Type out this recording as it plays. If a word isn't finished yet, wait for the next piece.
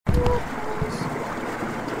whirlpools.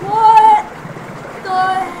 What the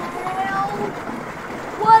hell?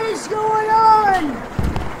 What is going on?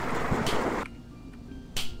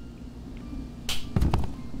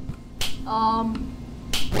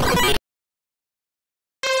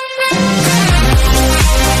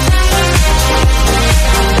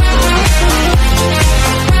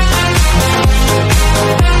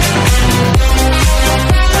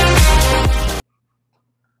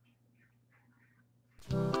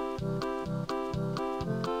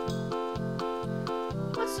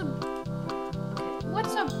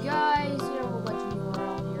 What's up, guys? Legendary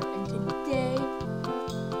World here, and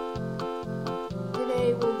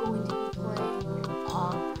today we're going to be playing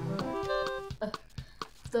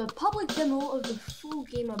the public demo of the full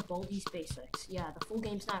game of Baldi's Basics. Yeah, the full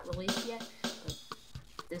game's not released yet, but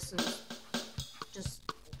this is just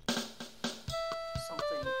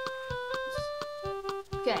something.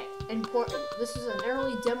 Okay, important. This is an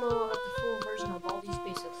early demo of the full version of Baldi's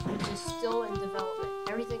Basics, which is still in development.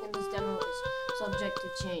 Everything in this demo is subject to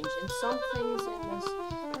change, and some things in this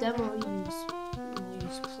demo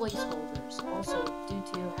use placeholders. Also, due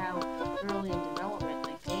to how early in development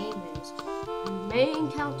the game is, you may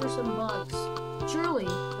encounter some bugs. Truly,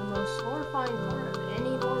 the most horrifying part of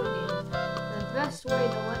any horror game. The best way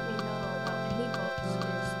to let me know about any bugs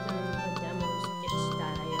is through the demo's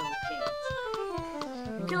itch.io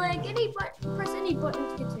page. Click any button, press any button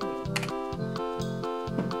to continue.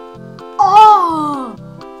 Oh!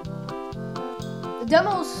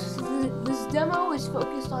 This demo is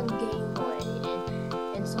focused on gameplay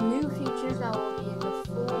and some new features that will be in the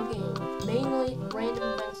full game, mainly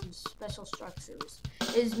random events and special structures.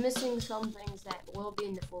 It is missing some things that will be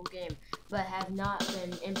in the full game, but have not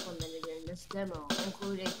been implemented in this demo,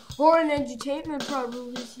 including horror and entertainment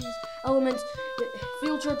properties, elements,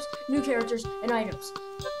 field trips, new characters, and items,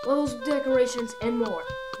 levels, decorations, and more.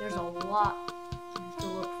 There's a lot to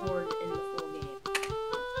look forward in the full game.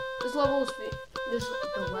 The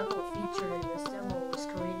level featured in this demo was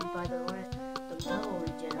created by the level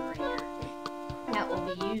regenerator that will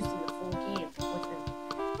be used in the full game.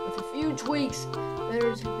 With a few tweaks, I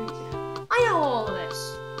know all of this.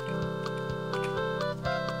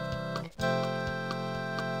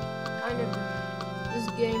 This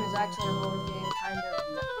game is actually a horror game,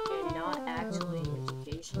 and not actually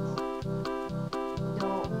educational.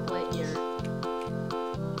 Don't let your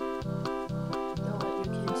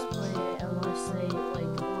kids play it unless they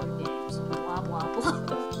like horror games. Blah blah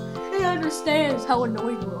blah. He understands how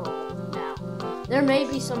annoyed we're all now. There may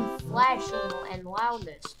be some flashing and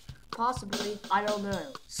loudness. Possibly, I don't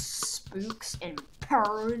know. Spooks and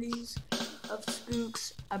parodies of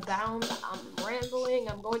spooks abound. I'm rambling.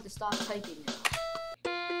 I'm going to stop typing now.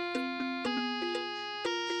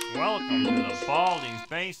 Welcome to the Baldi's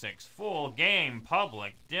Basics full game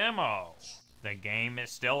public demo. The game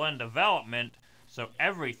is still in development, so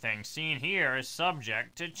everything seen here is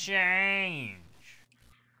subject to change.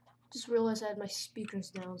 Just realized I had my speakers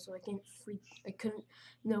down, so I couldn't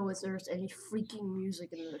know if there's any freaking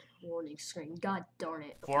music in the warning screen. God darn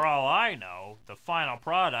it. For all I know, the final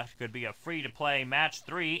product could be a free-to-play match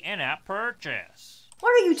 3 in-app purchase.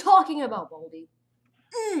 What are you talking about, Baldi?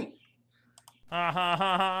 Ha ha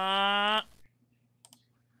ha ha!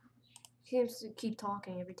 Seems to keep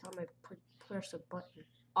talking every time I press a button.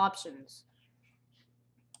 Options.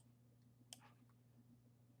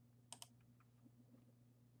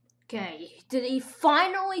 Okay, did he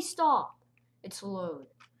finally stop? It's load.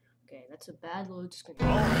 Okay, that's a bad load screen.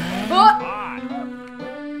 Alright,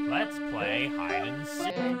 let's play hide and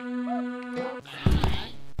seek.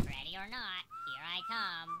 Ready or not, here I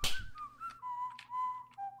come.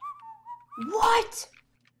 What?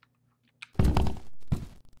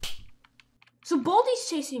 So Baldi's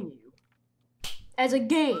chasing you as a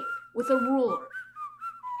game with a ruler.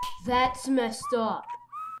 That's messed up.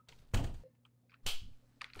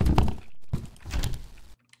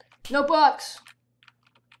 No bucks.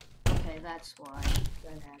 Okay, that's why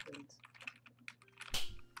that happened.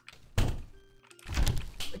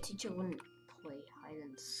 A teacher wouldn't play hide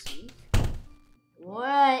and seek.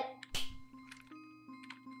 What?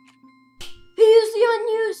 He used the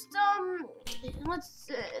unused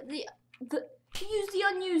he used the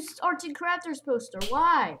unused arts and crafters poster.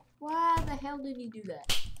 Why? Why the hell did he do that?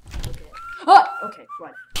 Okay. Oh! Okay,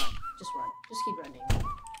 run. Just run. Just keep running.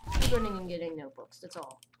 Keep running and getting notebooks. That's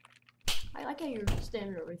all. I like how your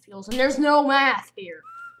standard refills, and there's no math here.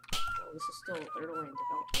 Well, this is still early in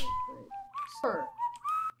development, but sir,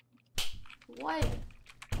 what?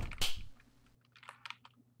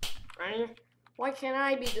 Right? Why can't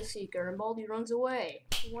I be the seeker and Baldi runs away?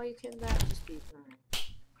 Why can't that just be fine?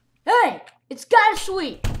 Hey, it's got a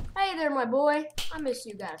sweet. Hey there, my boy. I miss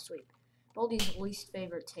you. Gotta sleep. Baldi's least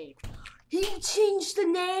favorite tape. He changed the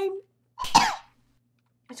name?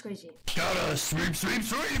 That's crazy. Gotta sweep, sweep,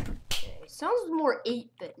 sweep! Okay, sounds more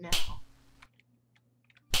 8-bit now.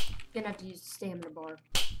 Gonna have to use the stamina bar.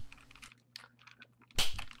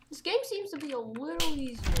 This game seems to be a little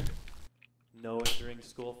easier. No entering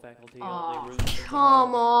school, faculty Aw, only rooms.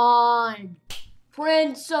 come on!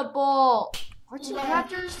 Principal! Arts and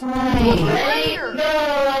crafters? Later!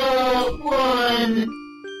 No! 1,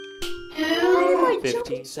 2...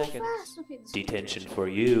 15 seconds. Okay, this Detention for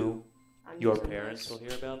you. I'm Your using parents this will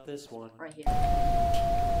hear about this one. right here.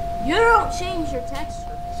 You don't change your texture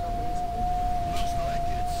for some reason. Looks like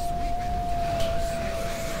it's sweeping.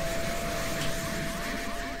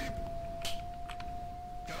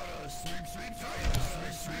 Gotta sweep, sweep,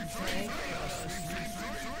 sweep, sweep, sweep.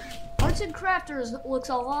 Arts and crafters looks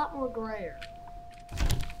a lot more grayer.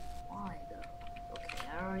 Why though? Okay,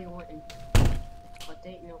 I already went in.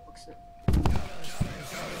 Update notebooks.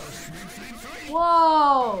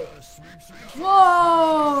 Whoa!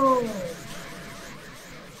 Whoa!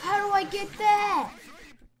 How do I get that?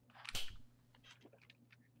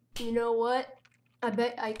 You know what? I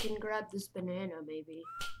bet I can grab this banana, maybe.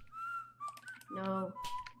 No.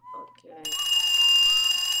 Okay.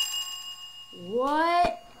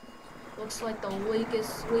 What? Looks like the leak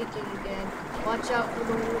is leaking again. Watch out for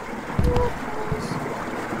the whirlpools.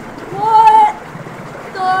 What?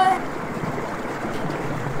 The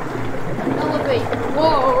elevate.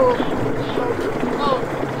 Whoa.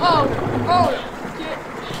 Oh. Shit.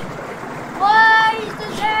 Why is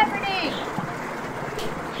this happening?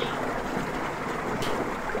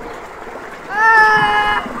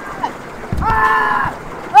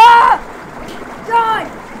 God!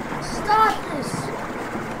 Stop this!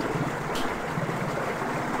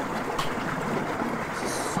 This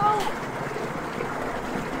is so...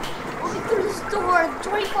 Walking through this door,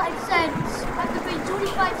 25 cents! I have to pay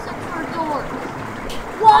 25 cents for a door!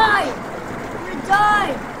 Why? I'm gonna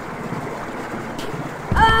die!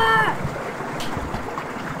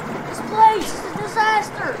 This place is a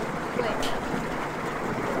disaster! Wait.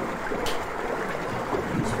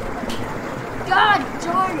 God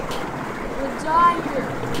darn it! I'm gonna die here.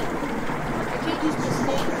 I can't use my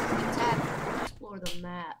standard attack to explore the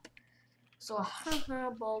map. So, haha,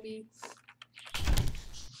 Baldi.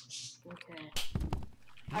 Okay.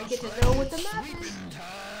 I get to know what the map is.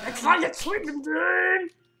 Let's find the sleeping time!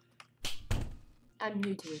 I'm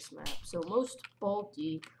new to this map, so most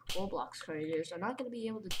Baldi ROBLOX creators are not going to be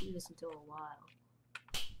able to do this until a while.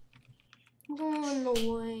 I'm going the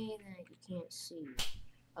way that you can't see.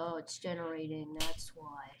 Oh, it's generating, that's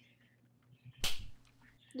why.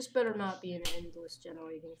 This better not be an endless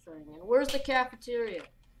generating thing. And where's the cafeteria?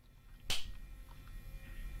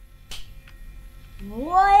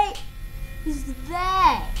 What is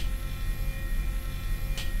that?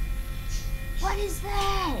 What is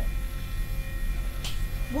that?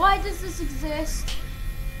 Why does this exist?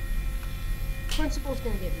 Principal's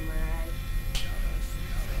gonna get mad.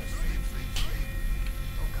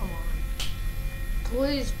 Oh, come on.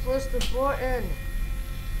 Please press the button.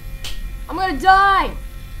 I'm gonna die!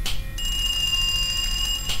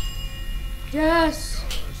 Yes!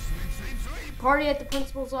 Party at the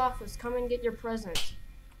principal's office. Come and get your present.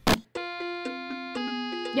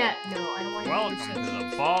 Yeah, no, I don't want Welcome to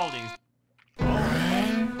the Baldi.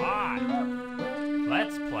 Hi.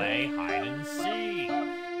 Let's play hide and seek.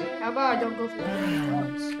 How about I don't go for the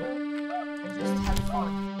details and just have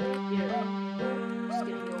fun? Here. Just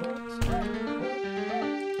getting yours.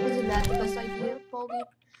 Isn't that the best idea, Baldi?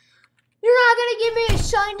 You're not gonna give me a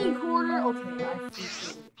shiny quarter? Okay, I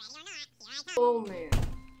freaking... Oh man.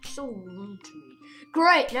 So rude to me.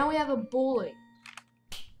 Great, now we have a bully.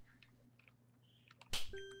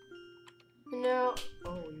 And now,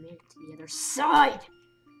 oh, we made it to the other side.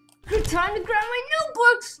 Good time to grab my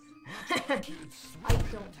notebooks. I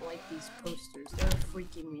don't like these posters. They're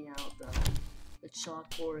freaking me out, though. The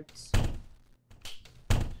chalkboards.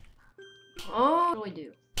 Oh, what do I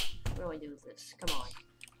do? What do I do with this? Come on.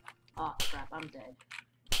 Oh crap, I'm dead.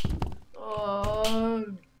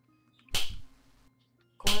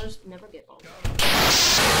 Corners never get old.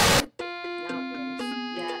 Now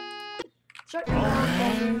yeah. Shut your mouth,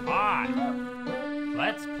 Hi.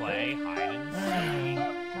 Let's play hide and seek.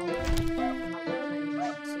 I'm not gonna play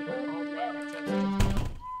hide and seek. Oh man, that sounds good.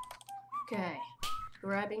 Okay.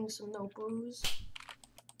 Grabbing some notebooks.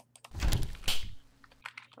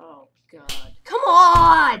 Oh god. Come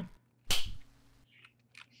on!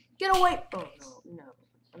 Get away! Oh no.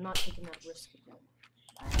 I'm not taking that risk again.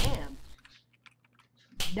 I am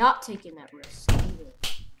not taking that risk either.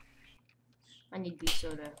 I need beet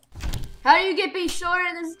soda. How do you get beet soda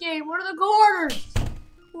in this game? What are the quarters?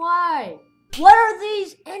 Why? What are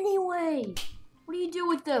these anyway? What do you do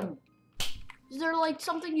with them? Is there like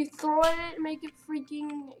something you throw at it and make it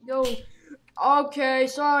freaking go? Okay,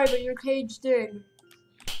 sorry, but you're caged in.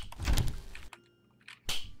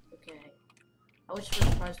 Okay. I wish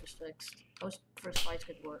first prize was fixed. I wish first prize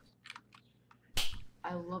could work.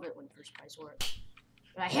 I love it when first prize works.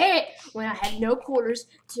 But I hate it when I had no quarters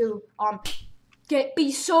to get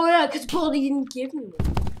beet soda because Baldi didn't give me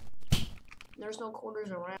one. There's no quarters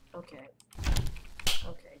around. Okay.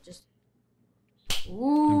 Okay, just.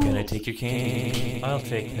 Ooh. I'm gonna take your cane. I'll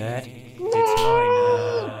take that. No! It's mine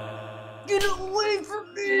now. Get away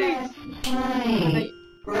from me! Fine.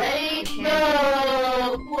 Ready,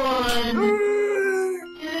 go! 1, 2.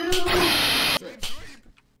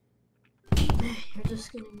 You're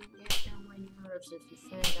just gonna get down my nerves if you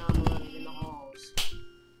think I'm running in the halls.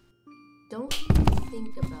 Don't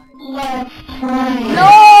think about it. Left, right. No!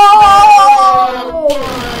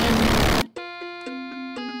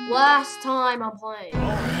 Last time I'm playing.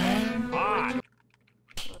 Hi.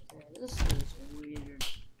 Okay, this is weird.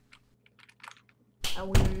 How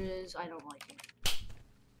weird it is, I don't like it.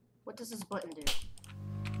 What does this button do?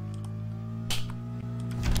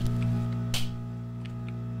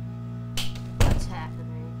 What's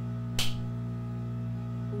happening?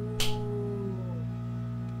 Ooh.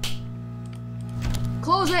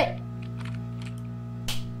 Close it!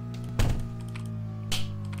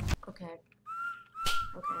 Okay.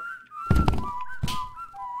 Okay.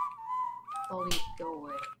 Baldi, go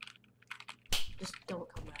away. Just don't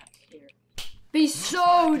come back here. Be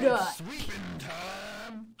soda! Sweeping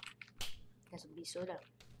time. Guess it'll be soda.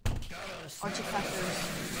 Gotta Artifactors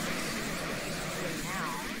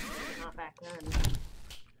now, not back then.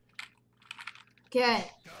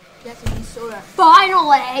 Okay, guess it'll be soda.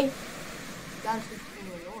 Finally! Gotta be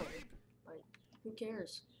annoying, but who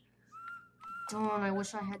cares? Darn, I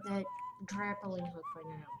wish I had that grappling hook by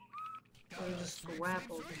now. I would just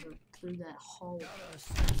grapple through that hole.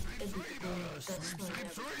 It'd be the best thing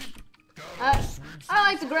ever. I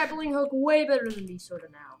like the grappling hook way better than the soda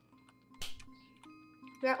now.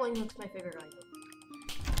 Grappling hook's my favorite item.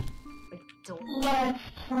 I don't left,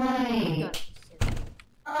 right. gotta be serious.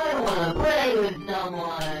 I wanna play with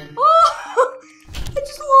someone. Oh! I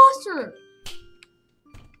just lost her!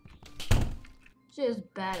 She has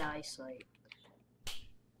bad eyesight.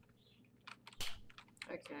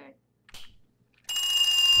 Okay.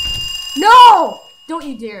 No! Don't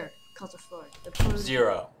you dare cause a flood.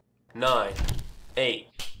 0, 9, 8,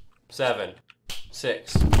 7,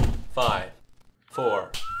 6, 5,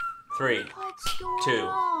 4, 3, What's going 2,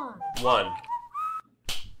 on? 1.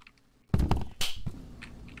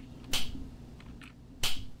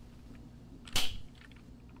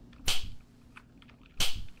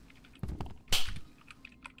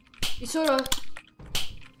 You sorta.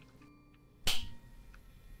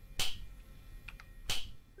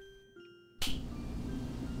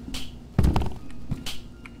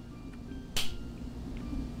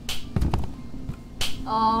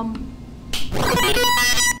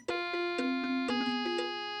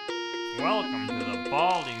 Welcome to the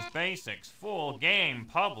Baldi's Basics full game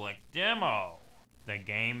public demo. The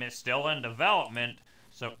game is still in development,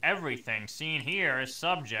 so everything seen here is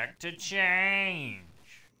subject to change.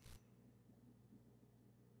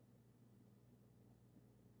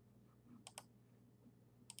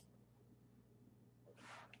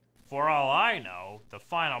 For all I know, the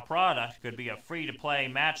final product could be a free-to-play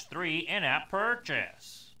Match 3 in-app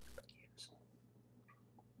purchase.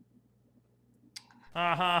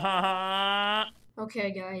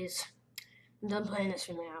 Okay, guys. I'm done playing this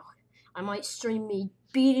for now. I might stream me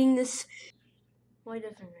beating this. Why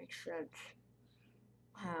doesn't it make sense?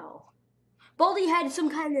 How? Baldi had some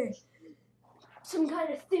kind of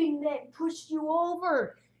thing that pushed you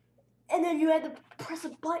over, and then you had to press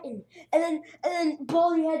a button, and then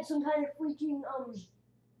Baldi had some kind of freaking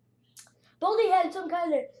Baldi had some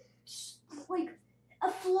kind of like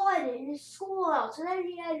a flood in his schoolhouse, and then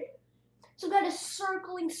he had some kind of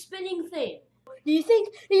circling, spinning thing. Do you think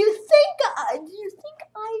I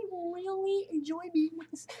really enjoy being with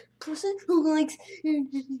this person who likes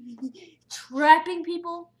trapping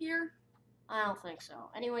people here? I don't think so.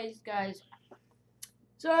 Anyways, guys,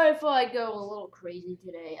 sorry if I go a little crazy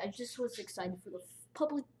today. I just was excited for the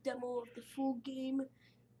public demo of the full game,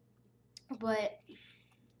 but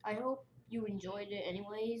I hope you enjoyed it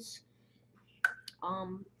anyways.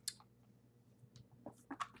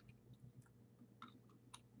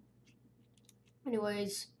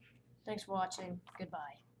 Anyways, thanks for watching.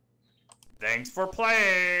 Goodbye. Thanks for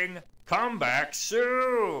playing. Come back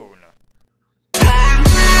soon.